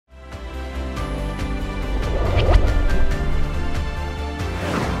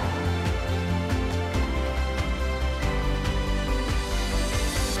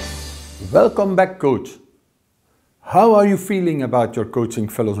Welcome back, coach. How are you feeling about your coaching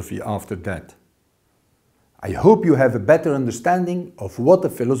philosophy after that? I hope you have a better understanding of what a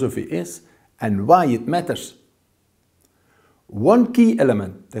philosophy is and why it matters. One key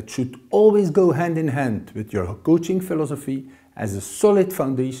element that should always go hand in hand with your coaching philosophy as a solid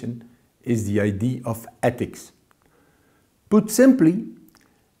foundation is the idea of ethics. Put simply,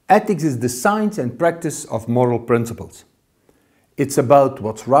 ethics is the science and practice of moral principles. It's about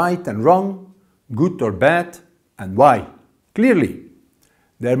what's right and wrong, good or bad, and why. Clearly,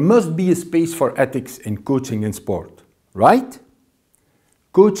 there must be a space for ethics in coaching and sport, right?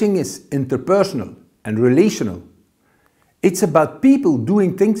 Coaching is interpersonal and relational. It's about people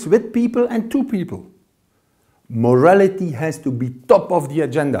doing things with people and to people. Morality has to be top of the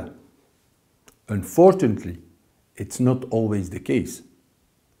agenda. Unfortunately, it's not always the case.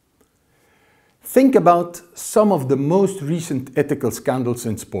 Think about some of the most recent ethical scandals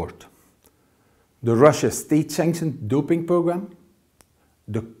in sport. The Russia state-sanctioned doping program,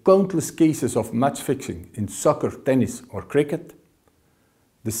 the countless cases of match fixing in soccer, tennis or cricket,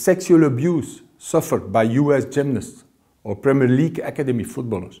 the sexual abuse suffered by US gymnasts or Premier League academy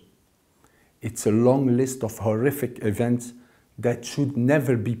footballers. It's a long list of horrific events that should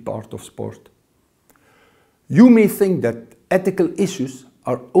never be part of sport. You may think that ethical issues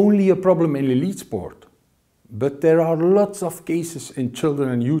are only a problem in elite sport, but there are lots of cases in children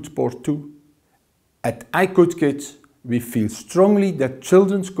and youth sport too. At iCoach Kids, we feel strongly that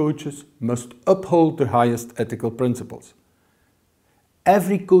children's coaches must uphold the highest ethical principles.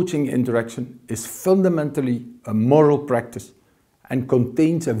 Every coaching interaction is fundamentally a moral practice and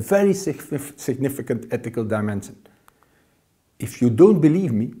contains a very significant ethical dimension. If you don't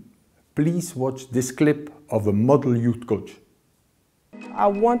believe me, please watch this clip of a model youth coach. I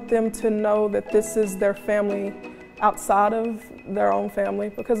want them to know that this is their family outside of their own family,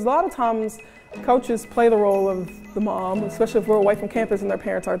 because a lot of times coaches play the role of the mom, especially if we're away from campus and their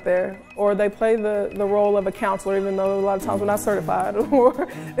parents aren't there, or they play the role of a counselor, even though a lot of times we're not certified, or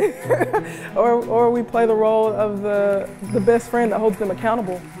we play the role of the best friend that holds them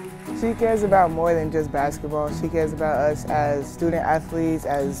accountable. She cares about more than just basketball. She cares about us as student athletes,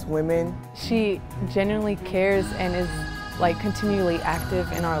 as women. She genuinely cares and is continually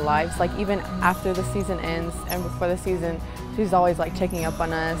active in our lives. Even after the season ends and before the season, she's always checking up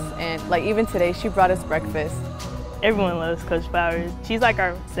on us. And even today, she brought us breakfast. Everyone loves Coach Flowers. She's like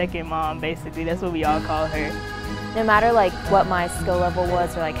our second mom, basically. That's what we all call her. No matter what my skill level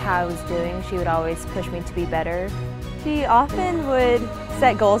was or how I was doing, she would always push me to be better. She often would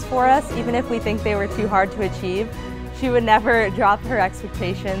set goals for us, even if we think they were too hard to achieve. She would never drop her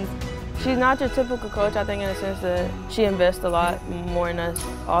expectations. She's not your typical coach, I think, in the sense that she invests a lot more in us,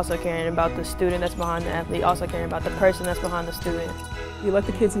 also caring about the student that's behind the athlete, also caring about the person that's behind the student. You let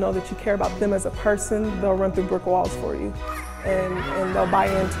the kids know that you care about them as a person, they'll run through brick walls for you, and they'll buy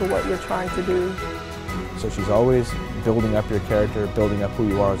into what you're trying to do. So she's always building up your character, building up who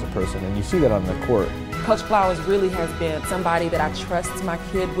you are as a person, and you see that on the court. Coach Flowers really has been somebody that I trust my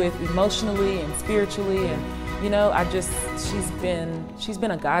kid with emotionally and spiritually, and she's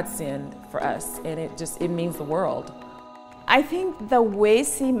been a godsend for us, and it means the world. I think the way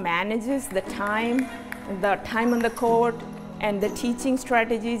she manages the time on the court, and the teaching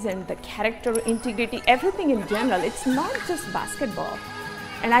strategies and the character integrity, everything in general, it's not just basketball.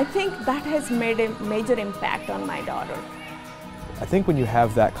 And I think that has made a major impact on my daughter. I think when you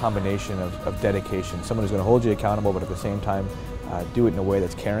have that combination of dedication, someone who's going to hold you accountable, but at the same time do it in a way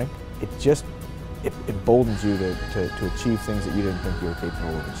that's caring, it emboldens you to achieve things that you didn't think you were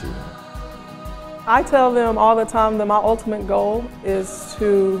capable of achieving. I tell them all the time that my ultimate goal is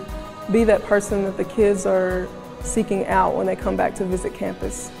to be that person that the kids are seeking out when they come back to visit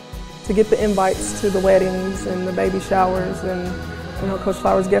campus. To get the invites to the weddings and the baby showers and, Coach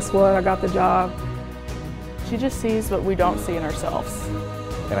Flowers, guess what, I got the job. She just sees what we don't see in ourselves.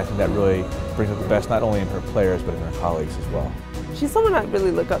 And I think that really brings out the best not only in her players but in her colleagues as well. She's someone I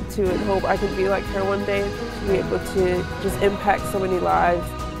really look up to and hope I could be like her one day, to be able to just impact so many lives.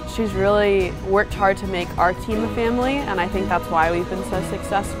 She's really worked hard to make our team a family, and I think that's why we've been so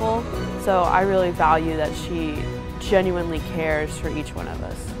successful. So I really value that she genuinely cares for each one of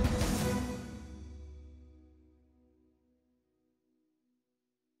us.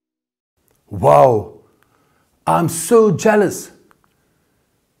 Wow, I'm so jealous.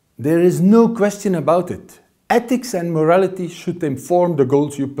 There is no question about it. Ethics and morality should inform the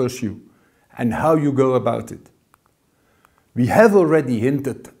goals you pursue and how you go about it. We have already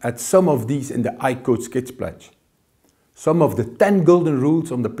hinted at some of these in the iCoach Kids pledge. Some of the 10 golden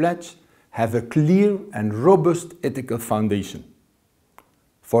rules on the pledge have a clear and robust ethical foundation.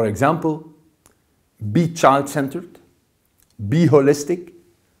 For example, be child-centered, be holistic,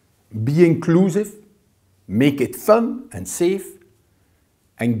 be inclusive, make it fun and safe,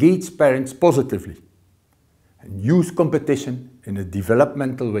 engage parents positively, and use competition in a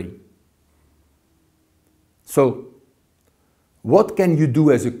developmental way. So, what can you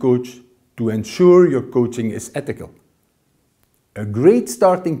do as a coach to ensure your coaching is ethical? A great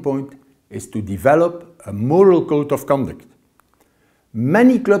starting point is to develop a moral code of conduct.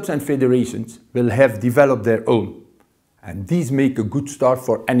 Many clubs and federations will have developed their own, and these make a good start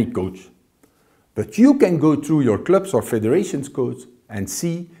for any coach. But you can go through your clubs or federations codes and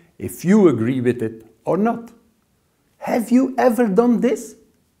see if you agree with it or not. Have you ever done this?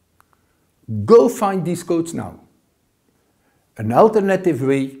 Go find these codes now. An alternative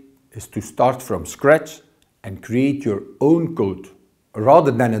way is to start from scratch and create your own code,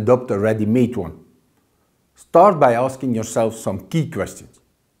 rather than adopt a ready-made one. Start by asking yourself some key questions.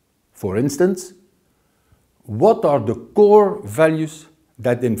 For instance, what are the core values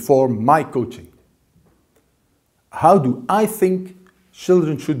that inform my coaching? How do I think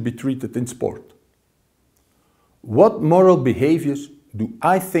children should be treated in sport? What moral behaviors do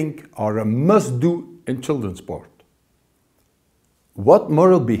I think are a must-do in children's sport? What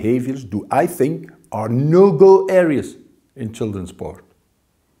moral behaviors do I think are no-go areas in children's sport?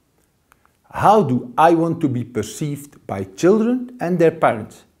 How do I want to be perceived by children and their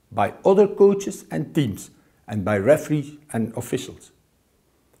parents, by other coaches and teams, and by referees and officials?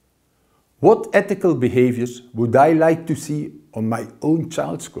 What ethical behaviors would I like to see on my own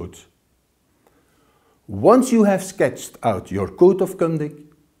child's coach? Once you have sketched out your code of conduct,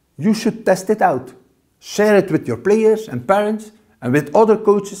 you should test it out. Share it with your players and parents and with other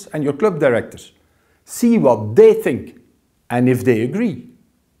coaches and your club directors. See what they think and if they agree.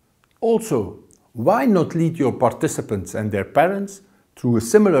 Also, why not lead your participants and their parents through a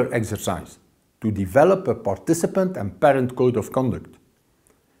similar exercise to develop a participant and parent code of conduct?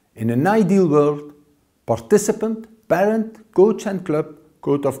 In an ideal world, participant, parent, coach and club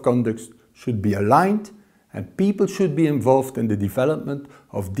code of conduct should be aligned and people should be involved in the development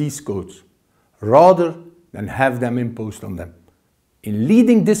of these codes, rather than have them imposed on them. In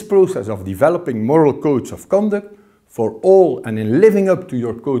leading this process of developing moral codes of conduct for all and in living up to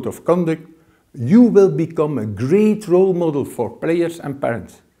your code of conduct, you will become a great role model for players and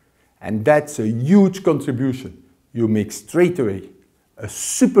parents. And that's a huge contribution you make straight away, a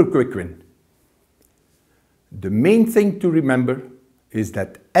super quick win. The main thing to remember is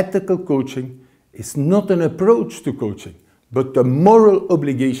that ethical coaching is not an approach to coaching, but a moral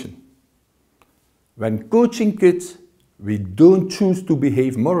obligation. When coaching kids, we don't choose to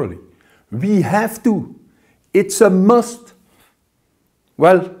behave morally. We have to. It's a must.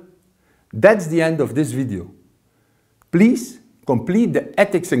 Well, that's the end of this video. Please complete the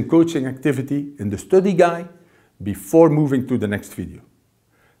ethics in coaching activity in the study guide before moving to the next video.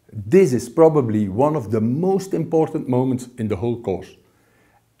 This is probably one of the most important moments in the whole course,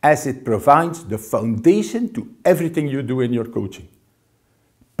 as it provides the foundation to everything you do in your coaching.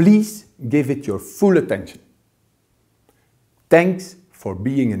 Please give it your full attention. Thanks for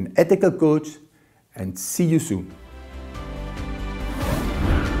being an ethical coach and see you soon.